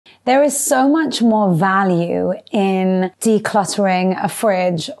There is so much more value in decluttering a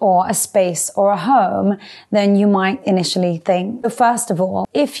fridge or a space or a home than you might initially think. So first of all,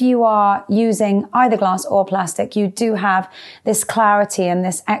 if you are using either glass or plastic, you do have this clarity and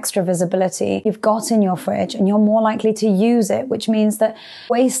this extra visibility you've got in your fridge, and you're more likely to use it, which means that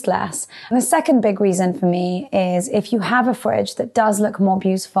waste less. And the second big reason for me is if you have a fridge that does look more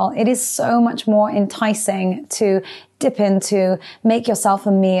beautiful, it is so much more enticing to dip into, make yourself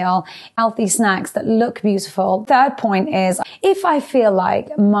a meal, healthy snacks that look beautiful. Third point is, if I feel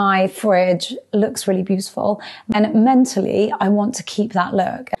like my fridge looks really beautiful, then mentally I want to keep that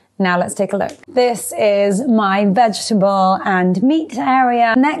look. Now let's take a look. This is my vegetable and meat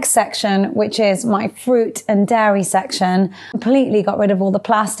area. Next section, which is my fruit and dairy section, completely got rid of all the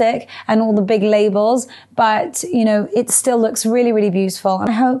plastic and all the big labels, but you know, it still looks really, really beautiful.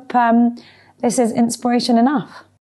 And I hope this is inspiration enough.